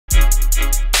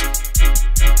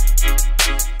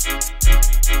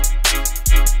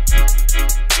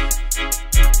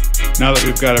Now that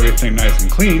we've got everything nice and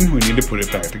clean, we need to put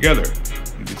it back together.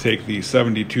 We need to take the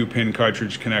 72-pin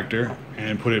cartridge connector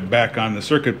and put it back on the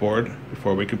circuit board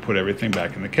before we can put everything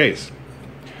back in the case.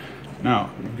 Now,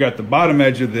 you've got the bottom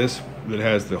edge of this that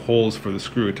has the holes for the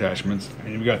screw attachments,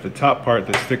 and you've got the top part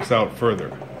that sticks out further.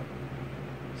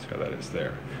 See how that is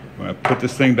there. You want to put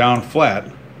this thing down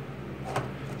flat,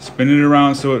 spin it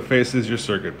around so it faces your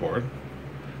circuit board.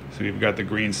 So you've got the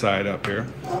green side up here.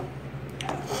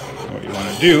 And what you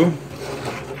want to do,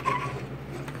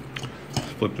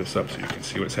 flip this up so you can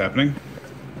see what's happening.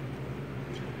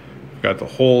 You've got the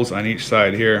holes on each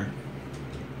side here,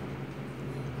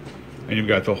 and you've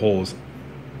got the holes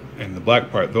in the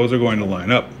black part. Those are going to line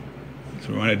up. So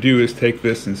what we want to do is take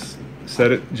this and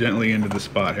set it gently into the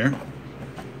spot here.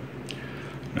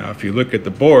 Now if you look at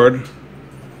the board,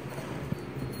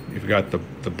 you've got the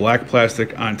black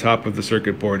plastic on top of the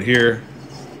circuit board here.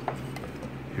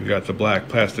 You've got the black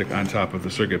plastic on top of the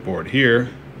circuit board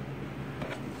here.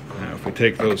 Now if we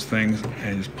take those things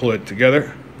and just pull it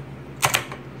together,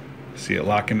 see it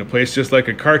lock into place just like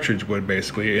a cartridge would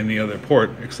basically in the other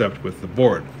port, except with the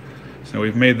board. So now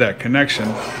we've made that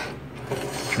connection.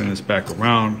 Turn this back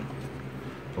around.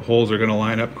 The holes are going to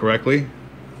line up correctly. You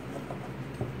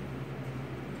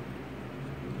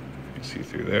can see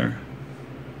through there.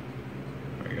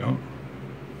 There we go.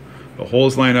 The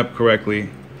holes line up correctly.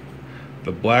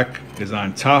 The black is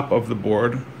on top of the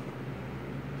board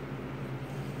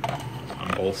on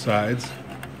both sides.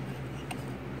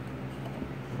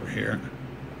 Over here.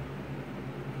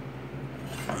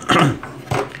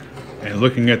 And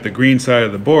looking at the green side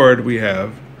of the board, we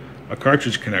have a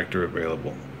cartridge connector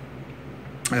available.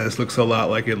 And this looks a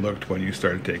lot like it looked when you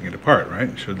started taking it apart, right?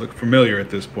 It should look familiar at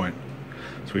this point.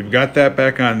 So we've got that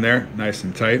back on there, nice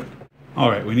and tight. All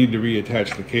right, we need to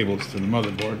reattach the cables to the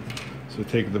motherboard. So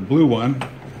take the blue one,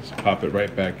 just pop it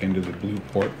right back into the blue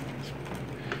port.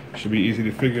 Should be easy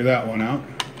to figure that one out.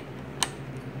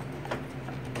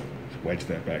 Just wedge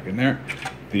that back in there.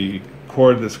 The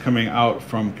cord that's coming out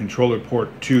from controller port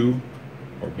 2,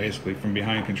 or basically from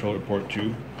behind controller port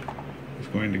 2, is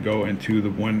going to go into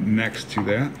the one next to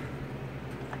that.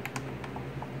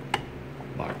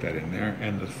 Lock that in there.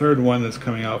 And the third one that's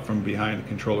coming out from behind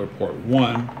controller port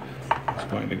 1 is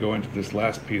going to go into this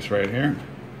last piece right here.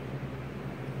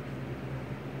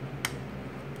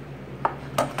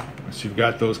 Once you've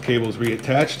got those cables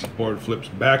reattached, the board flips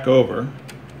back over.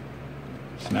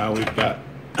 So now we've got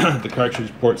the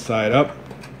cartridge port side up.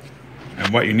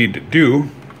 And what you need to do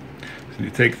is you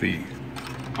take the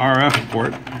RF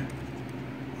port.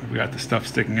 We've got the stuff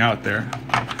sticking out there.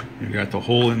 You've got the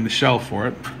hole in the shell for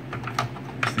it.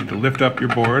 You just need to lift up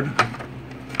your board,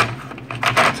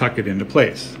 tuck it into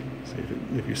place. So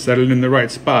if you set it in the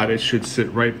right spot, it should sit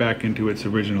right back into its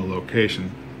original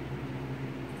location.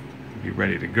 Be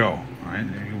ready to go. All right,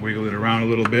 you wiggle it around a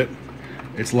little bit.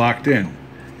 It's locked in.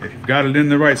 If you've got it in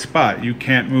the right spot, you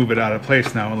can't move it out of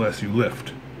place now unless you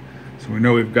lift. So we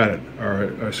know we've got it.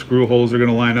 Our screw holes are going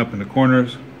to line up in the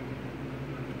corners.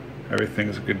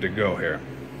 Everything's good to go here.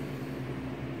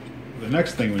 The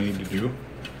next thing we need to do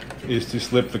is to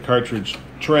slip the cartridge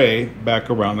tray back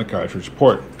around the cartridge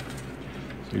port.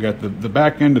 So you got the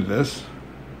back end of this.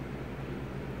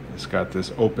 It's got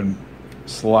this open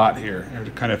slot here, and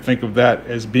to kind of think of that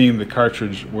as being the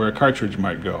cartridge, where a cartridge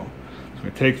might go. So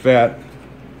we take that,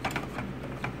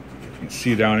 you can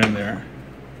see down in there.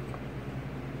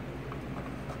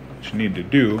 What you need to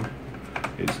do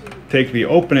is take the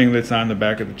opening that's on the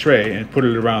back of the tray and put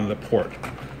it around the port.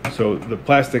 So the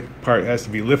plastic part has to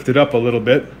be lifted up a little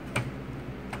bit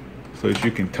so that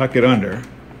you can tuck it under.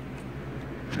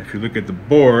 And if you look at the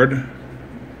board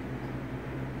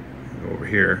over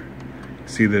here,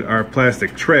 see that our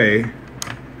plastic tray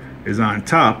is on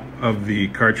top of the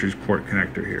cartridge port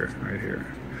connector here, right here.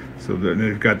 So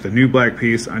they've got the new black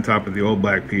piece on top of the old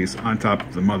black piece on top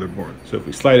of the motherboard. So if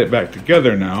we slide it back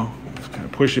together now, just kind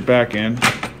of push it back in,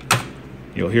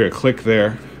 you'll hear a click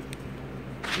there.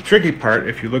 The tricky part,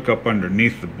 if you look up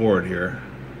underneath the board here,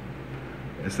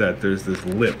 is that there's this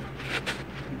lip.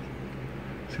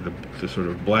 See the sort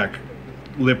of black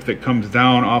lip that comes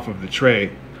down off of the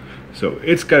tray. So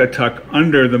it's got to tuck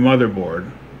under the motherboard.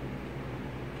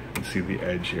 You can see the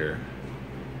edge here.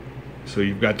 So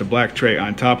you've got the black tray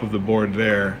on top of the board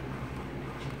there.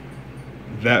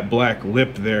 That black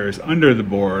lip there is under the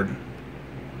board.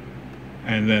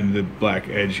 And then the black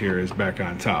edge here is back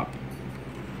on top.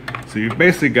 So you've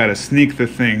basically got to sneak the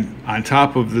thing on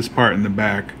top of this part in the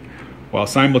back while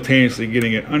simultaneously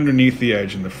getting it underneath the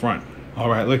edge in the front.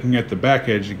 Alright, looking at the back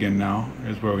edge again now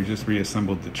is where we just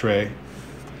reassembled the tray.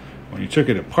 When you took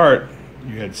it apart,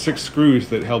 you had 6 screws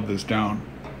that held this down.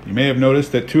 You may have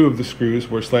noticed that 2 of the screws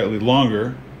were slightly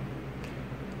longer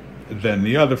than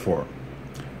the other 4.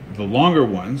 The longer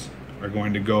ones are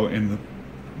going to go in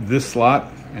this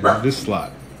slot and this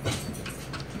slot,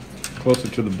 closer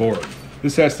to the board.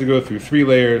 This has to go through 3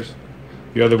 layers.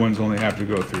 The other ones only have to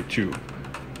go through 2.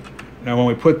 Now when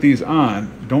we put these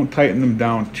on, don't tighten them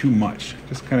down too much.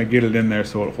 Just kind of get it in there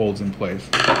so it holds in place.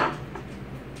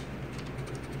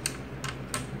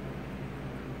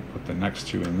 Put the next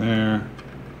 2 in there.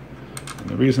 And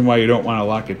the reason why you don't want to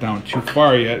lock it down too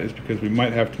far yet is because we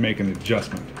might have to make an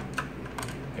adjustment.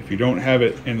 If you don't have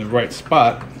it in the right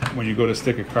spot, when you go to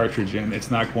stick a cartridge in,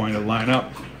 it's not going to line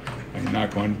up and you're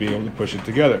not going to be able to push it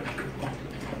together.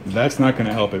 That's not going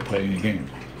to help it play any games.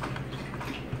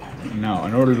 Now,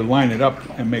 in order to line it up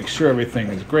and make sure everything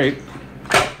is great,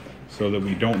 so that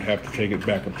we don't have to take it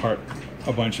back apart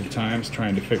a bunch of times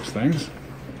trying to fix things,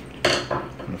 I'm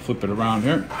going to flip it around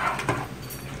here.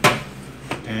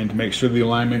 And to make sure the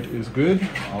alignment is good,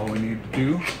 all we need to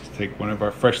do is take one of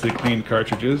our freshly cleaned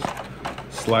cartridges,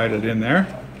 slide it in there,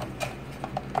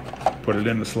 put it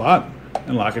in the slot,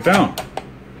 and lock it down,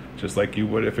 just like you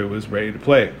would if it was ready to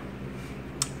play.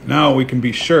 Now we can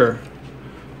be sure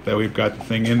that we've got the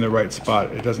thing in the right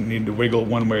spot. It doesn't need to wiggle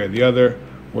one way or the other.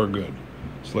 We're good.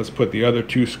 So let's put the other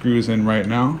 2 screws in right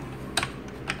now.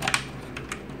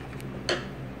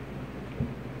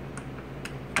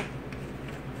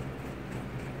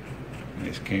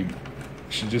 It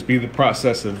should just be the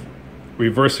process of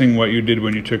reversing what you did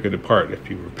when you took it apart, if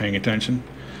you were paying attention.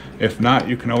 If not,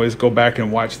 you can always go back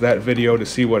and watch that video to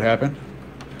see what happened.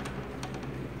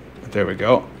 But there we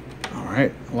go.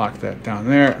 Alright, lock that down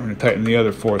there. I'm going to tighten the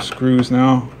other 4 screws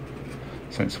now,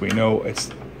 since we know it's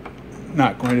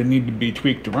not going to need to be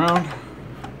tweaked around.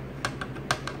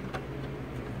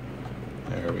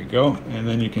 There we go. And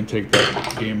then you can take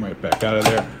that game right back out of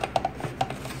there.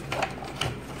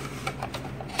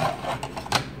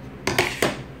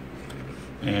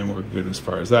 And we're good as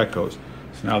far as that goes.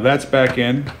 So now that's back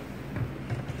in.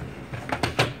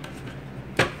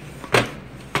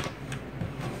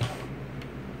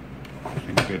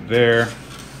 Things good there.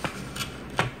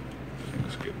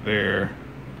 Things good there.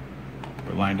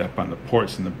 We're lined up on the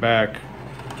ports in the back.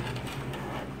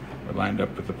 We're lined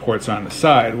up with the ports on the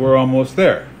side. We're almost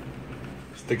there.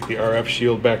 Stick the RF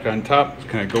shield back on top. Just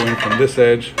kind of go in from this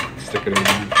edge, stick it in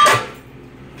there.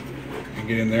 And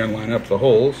get in there and line up the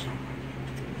holes.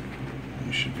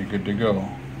 You should be good to go.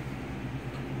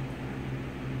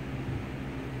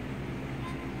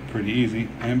 Pretty easy.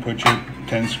 And put your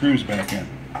 10 screws back in.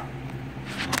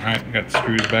 Alright, we got the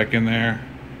screws back in there.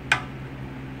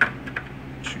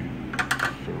 2,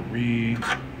 3,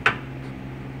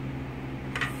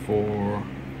 4,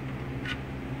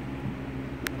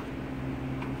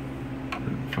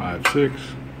 5, 6,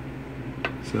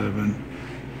 7,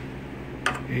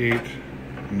 8,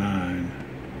 9.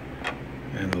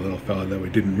 And the little fella that we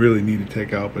didn't really need to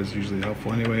take out, but is usually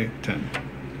helpful anyway, 10.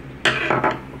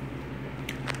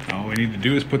 All we need to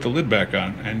do is put the lid back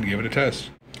on and give it a test.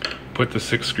 Put the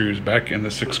 6 screws back in the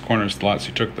 6 corner slots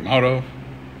you took them out of.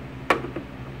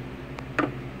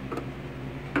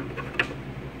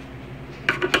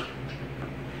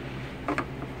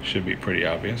 Should be pretty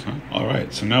obvious, huh?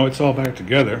 Alright, so now it's all back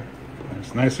together.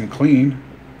 It's nice and clean.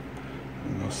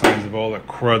 No signs of all the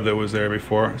crud that was there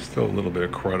before. Still a little bit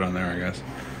of crud on there, I guess.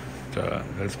 But,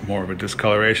 that's more of a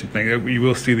discoloration thing. You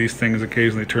will see these things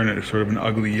occasionally turn into sort of an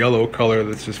ugly yellow color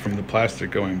that's just from the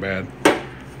plastic going bad.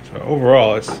 So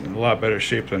overall, it's in a lot better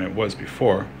shape than it was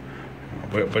before.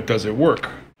 But does it work?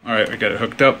 Alright, we got it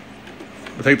hooked up.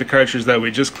 We'll take the cartridge that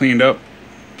we just cleaned up,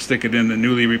 stick it in the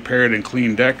newly repaired and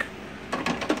clean deck.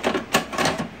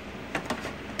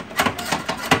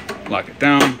 Lock it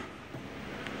down.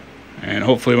 And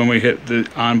hopefully when we hit the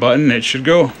on button, it should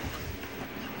go.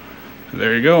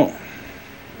 There you go.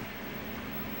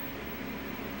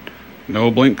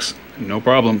 No blinks, no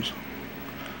problems.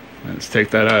 Let's take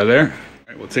that out of there. All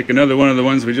right, we'll take another one of the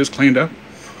ones we just cleaned up.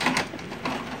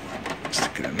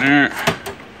 Stick it in there.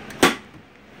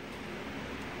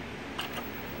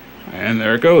 And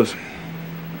there it goes.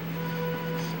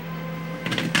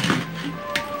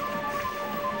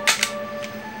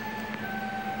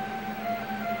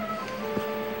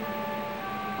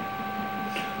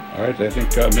 All right, I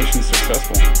think mission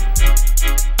successful.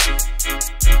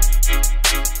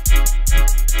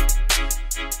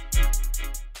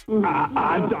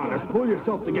 Adonis, pull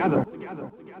yourself together.